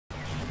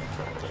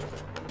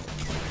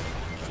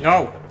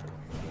No!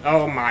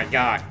 Oh my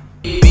god.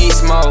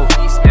 Beast mode,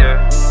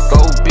 yeah.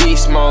 Go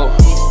beast mode.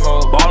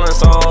 Ballin'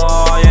 so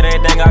hard, yeah, they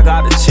think I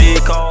got the cheat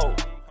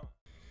code.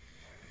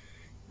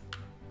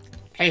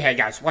 Hey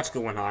guys, what's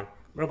going on?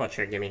 Robot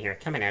Share Gaming here,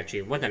 coming at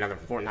you with another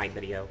Fortnite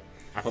video.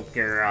 I hope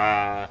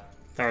your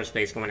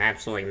Thursday's going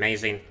absolutely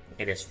amazing.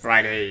 It is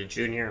Friday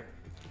Junior,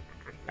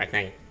 I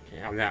think.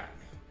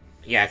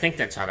 Yeah, I think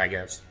that's how that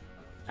goes.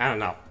 I don't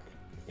know.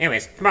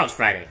 Anyways, tomorrow's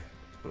Friday.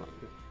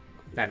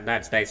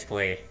 That's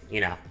basically,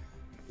 you know,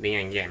 the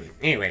end game.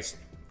 Anyways,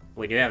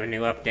 we do have a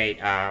new update.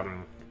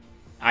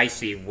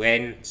 Icy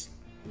Winds,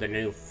 the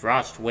new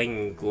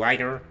Frostwing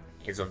glider,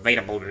 is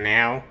available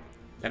now.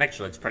 That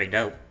actually looks pretty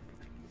dope.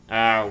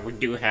 We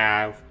do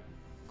have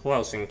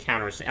Close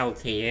Encounters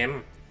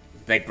LTM.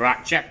 They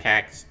brought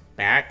jetpacks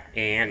back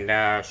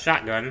and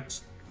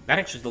shotguns. That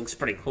actually looks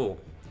pretty cool.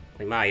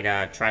 We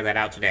might try that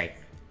out today.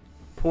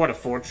 Porta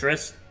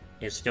Fortress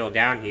is still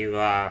down. You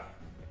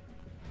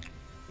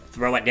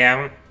throw it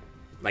down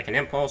like an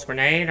impulse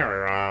grenade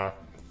or a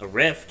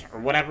rift or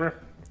whatever,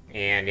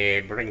 and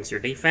it brings your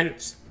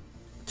defense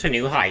to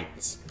new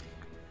heights.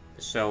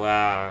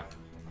 So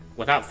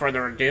without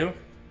further ado,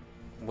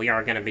 we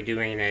are going to be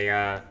doing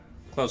a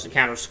Close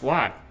Encounter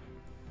squad.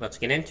 Let's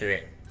get into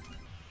it.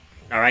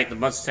 Alright, the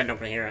bus is heading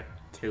over here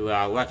to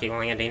Lucky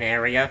Landing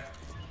area.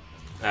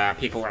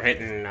 People are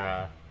hitting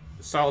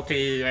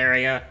Salty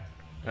area.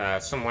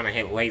 Some want to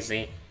hit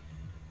Lazy.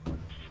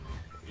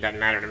 Doesn't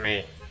matter to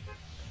me.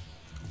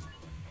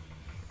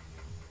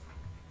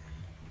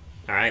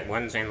 Alright,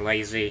 one's in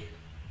Lazy.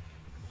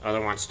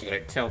 Other wants to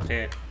hit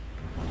Tilted.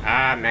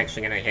 I'm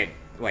actually gonna hit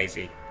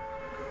Lazy.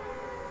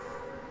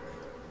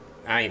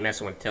 I ain't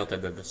messing with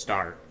Tilted at the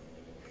start.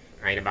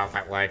 I ain't about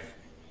that life.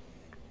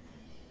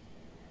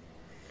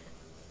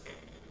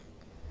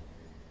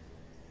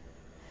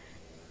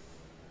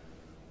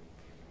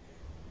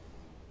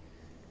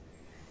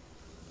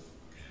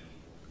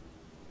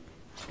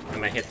 I'm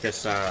gonna hit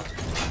this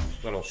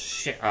little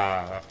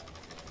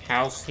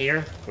house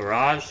here,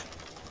 garage.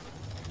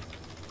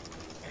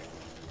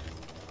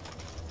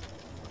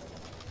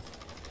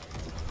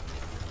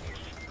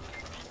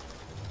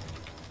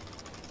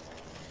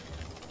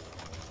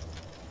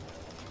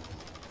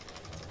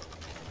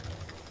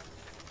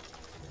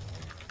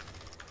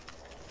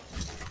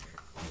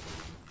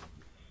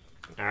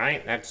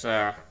 Alright, that's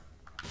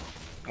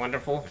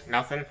wonderful.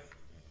 Nothing.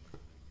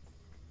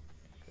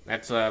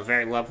 That's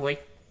very lovely.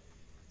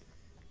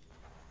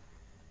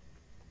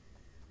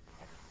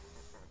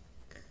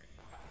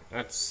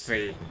 Let's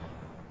see.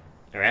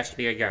 There has to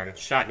be a gun.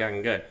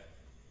 Shotgun, good.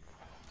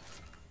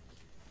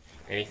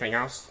 Anything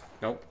else?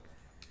 Nope.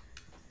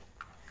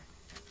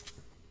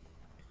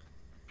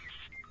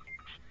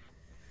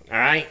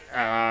 Alright,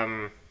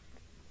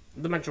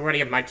 the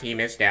majority of my team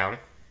is down.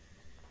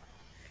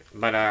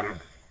 But,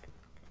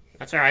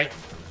 that's alright.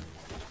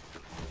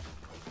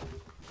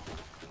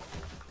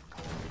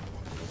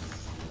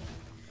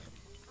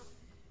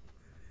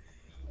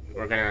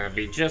 We're gonna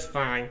be just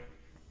fine.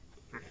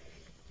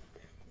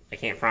 I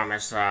can't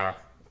promise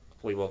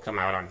we will come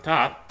out on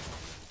top,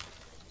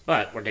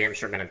 but we're damn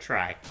sure gonna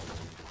try.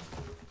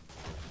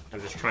 I'm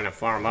just trying to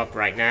farm up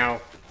right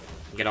now,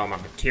 get all my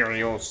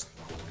materials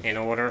in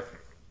order.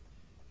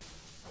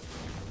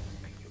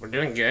 We're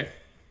doing good.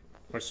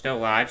 We're still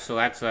alive, so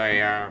that's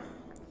a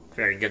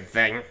very good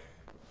thing.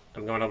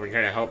 I'm going over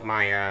here to help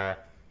my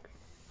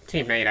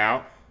teammate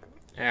out.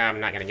 I'm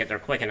not gonna get there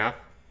quick enough,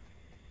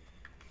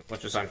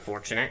 which is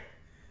unfortunate.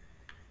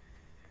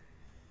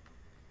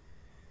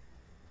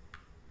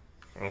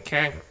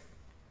 Okay.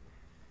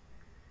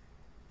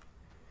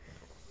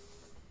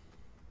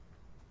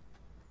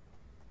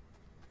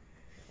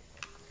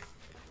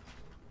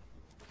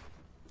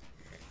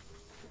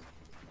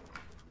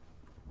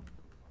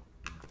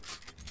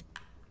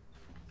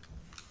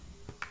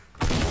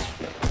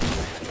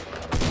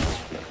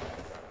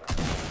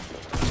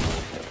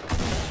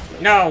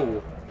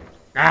 No!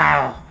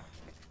 Ow!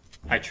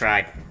 I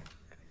tried.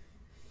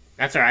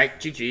 That's alright,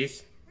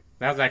 GG's.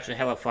 That was actually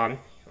hella fun.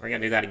 We're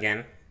gonna do that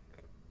again.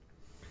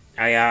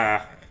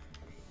 I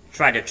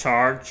tried to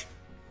charge.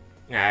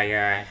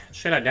 I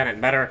should have done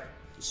it better,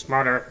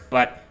 smarter,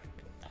 but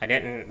I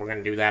didn't. We're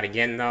gonna do that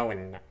again though,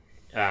 and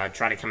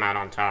try to come out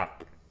on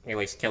top. At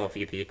least kill a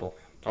few people.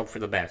 Hope for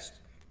the best.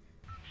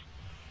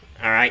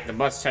 Alright, the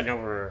bus is heading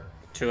over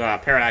to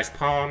Paradise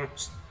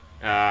Palms.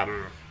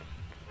 I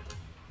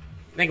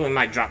think we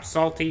might drop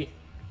Salty.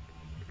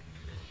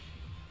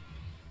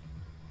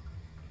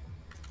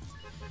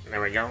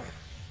 There we go.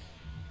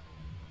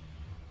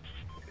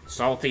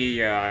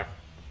 Salty,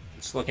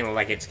 it's looking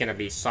like it's gonna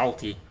be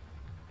salty.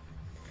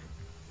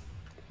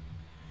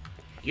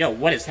 Yo,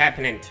 what is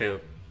happening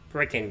to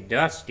freaking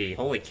Dusty?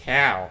 Holy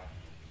cow.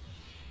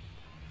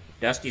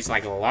 Dusty's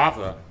like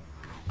lava.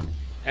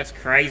 That's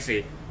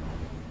crazy.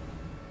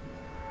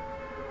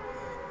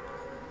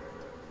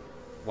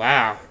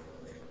 Wow.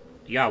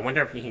 Yo, I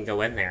wonder if we can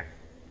go in there.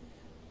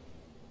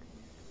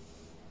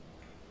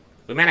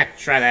 We might have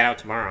to try that out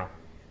tomorrow.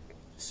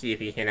 See if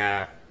we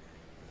can,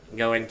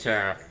 go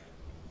into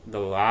the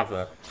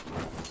lava.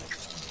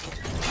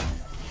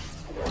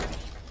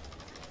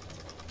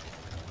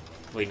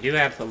 We do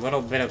have a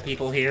little bit of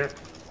people here.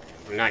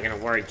 I'm not gonna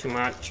worry too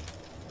much.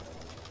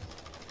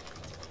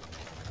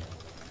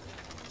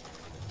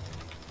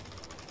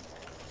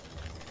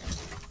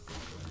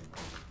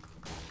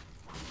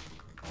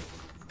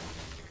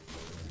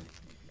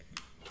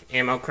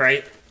 Ammo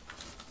crate.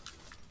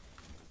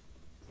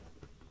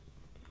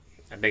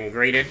 I've been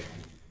greeted.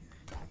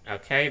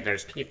 Okay,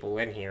 there's people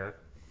in here.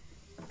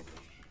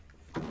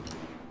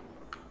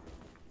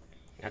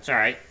 That's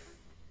alright.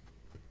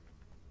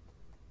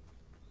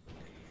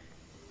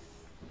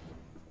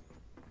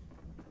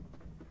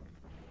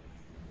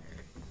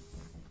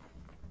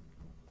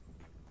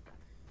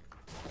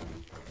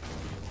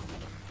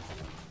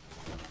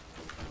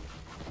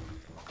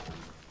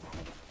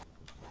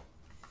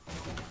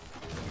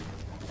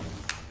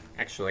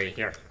 Actually,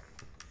 here.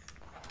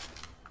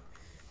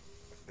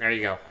 There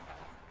you go.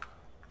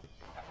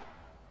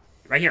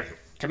 Right here.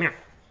 Come here.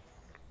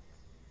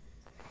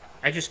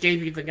 I just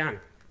gave you the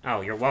gun.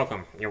 Oh, you're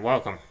welcome. You're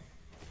welcome.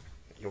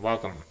 You're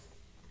welcome.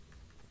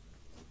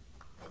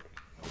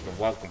 You're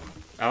welcome.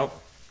 Oh.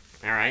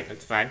 Alright,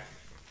 that's fine.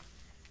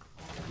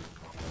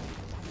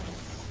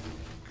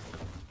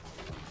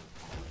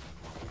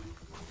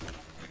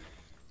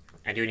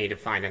 I do need to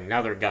find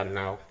another gun,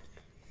 though.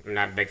 I'm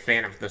not a big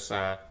fan of this,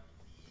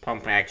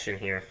 pump action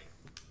here.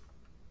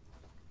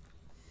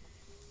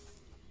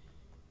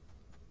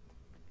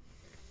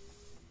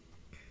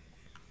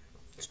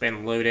 It's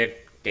been looted.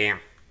 Damn.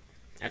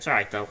 That's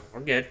alright, though.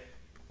 We're good.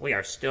 We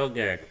are still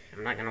good.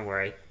 I'm not gonna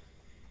worry.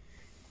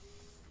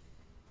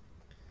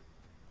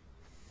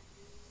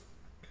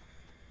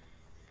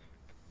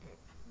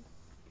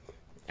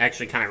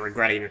 Actually, kind of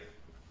regretting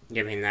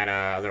giving that,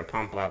 other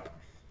pump up.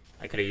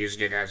 I could have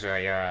used it as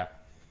a,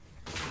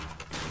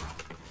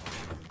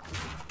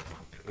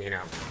 you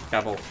know,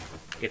 double,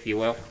 if you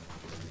will.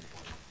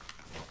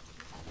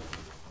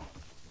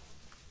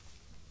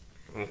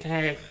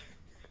 Okay.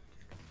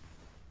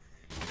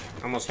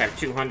 Almost have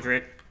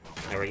 200.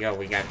 There we go,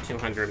 we got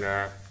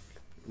 200,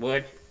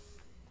 wood.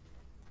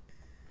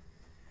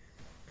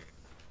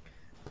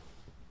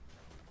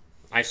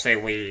 I say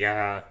we,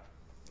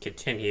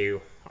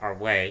 continue our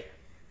way.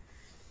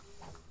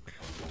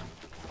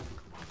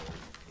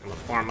 I'm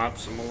gonna farm up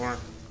some more.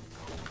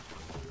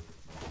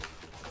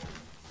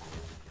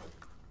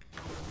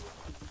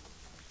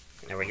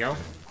 There we go.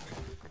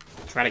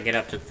 Try to get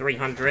up to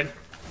 300.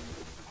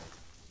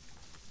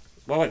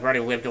 Well, we've already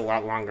lived a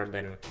lot longer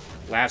than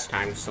last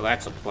time, so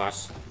that's a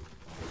plus.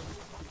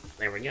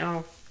 There we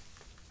go.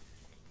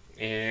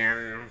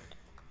 And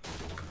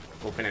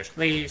we'll finish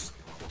these.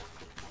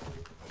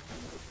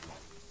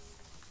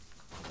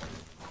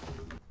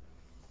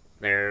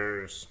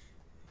 There's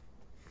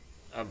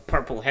a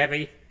purple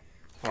heavy,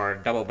 or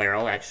a double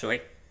barrel,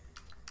 actually.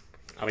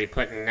 I'll be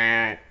putting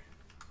that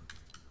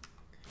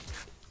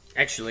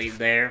actually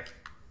there.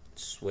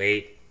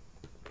 Sweet.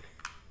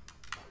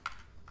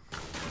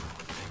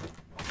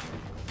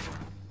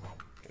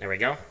 There we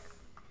go.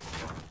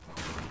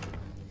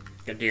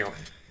 Good deal.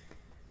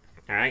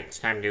 Alright, it's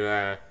time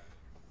to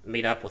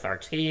meet up with our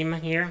team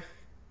here.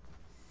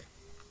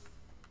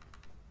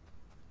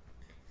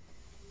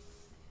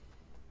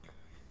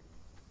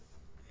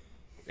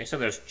 They said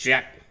there's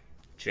jetpacks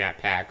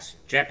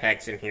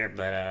in here,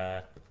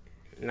 but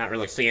not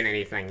really seeing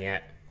anything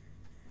yet.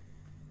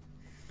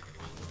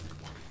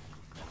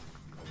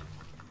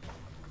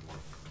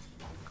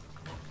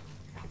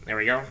 There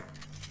we go.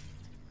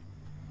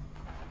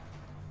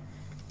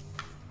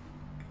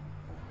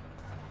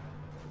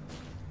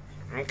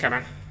 I'm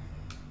coming.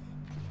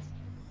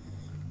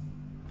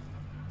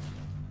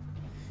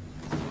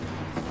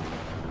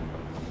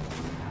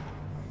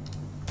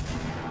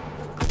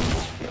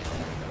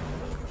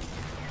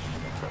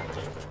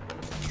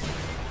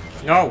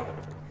 No!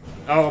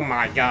 Oh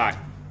my god.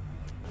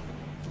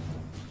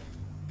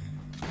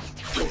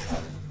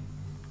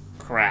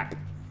 Crap.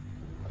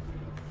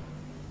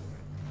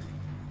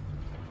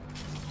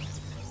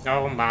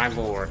 Oh my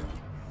lord.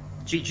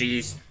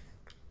 GG's.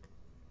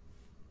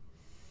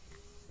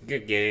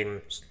 Good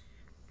games.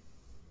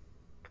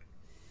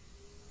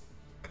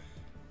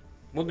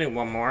 We'll do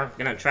one more.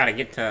 Gonna try to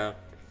get to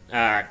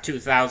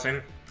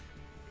 2,000.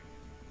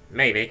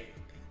 Maybe.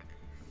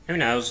 Who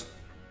knows?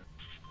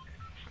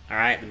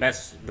 Alright,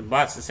 the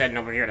bus is heading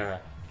over here to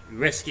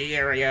risky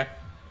area.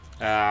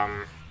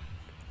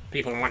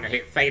 People want to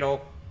hit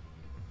fatal.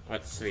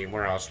 Let's see,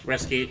 where else?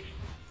 Risky.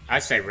 I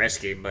say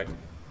risky, but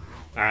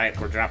alright,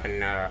 we're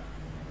dropping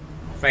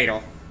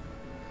fatal.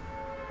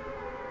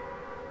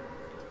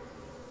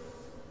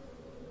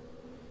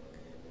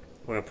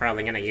 We're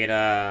probably gonna get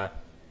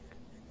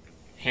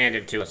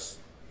handed to us.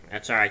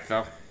 That's alright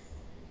though.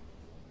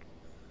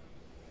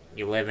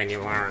 You live and you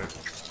learn.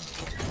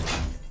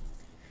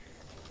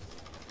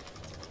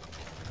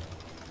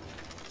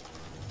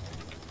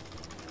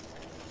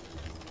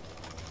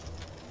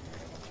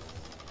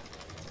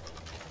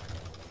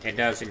 It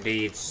does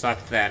indeed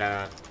suck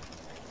that,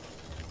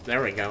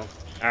 there we go.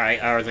 Alright,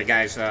 the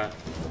guys,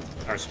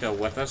 are still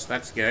with us.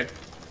 That's good.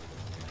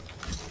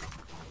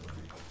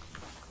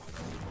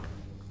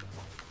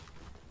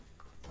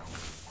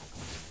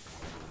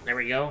 There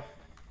we go.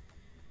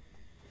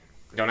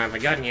 Don't have a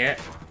gun yet,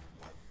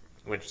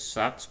 which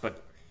sucks,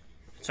 but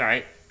it's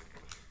alright.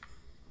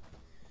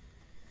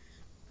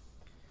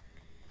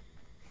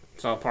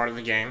 It's all part of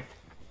the game.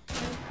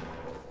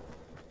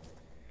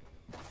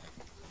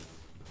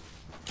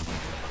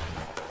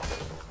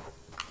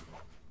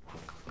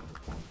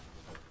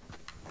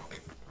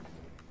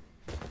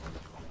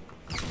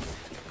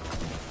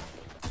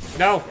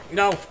 No,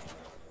 no.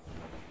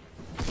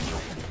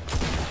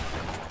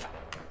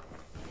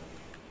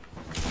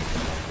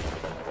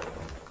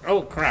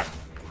 Oh, crap.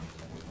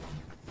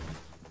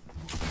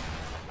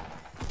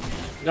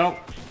 Nope.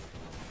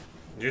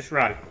 Just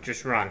run.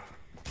 Just run.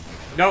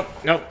 Nope,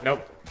 nope,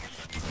 nope.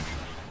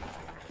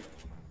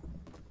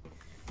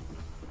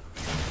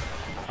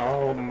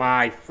 Oh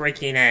my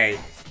freaking A.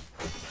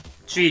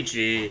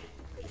 GG.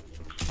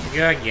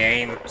 Good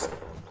game.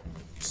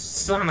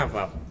 Son of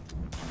a...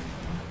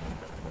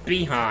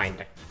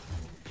 Behind.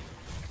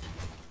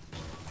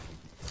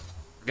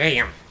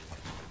 Damn.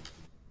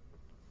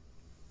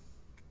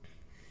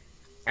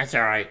 That's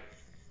alright.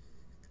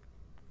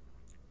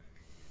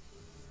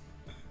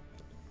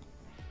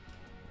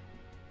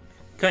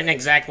 Couldn't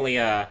exactly,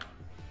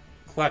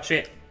 clutch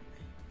it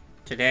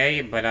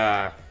today, but,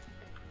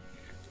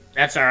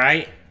 that's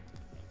alright.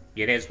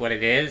 It is what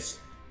it is.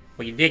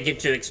 Well, you did get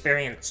to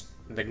experience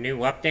the new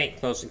update,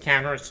 Close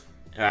Encounters.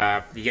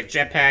 You get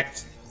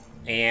jetpacks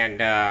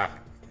and,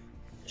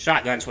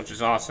 shotguns, which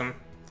is awesome.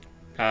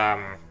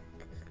 I'll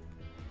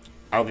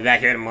be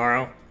back here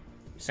tomorrow,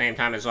 same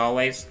time as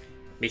always.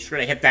 Be sure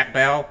to hit that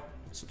bell,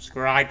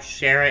 subscribe,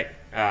 share it,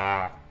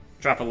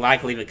 drop a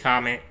like, leave a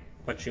comment,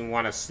 what you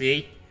want to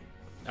see.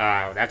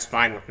 That's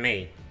fine with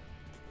me.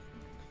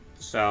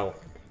 So,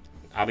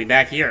 I'll be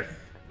back here.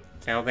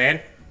 Till then,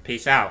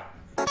 peace out.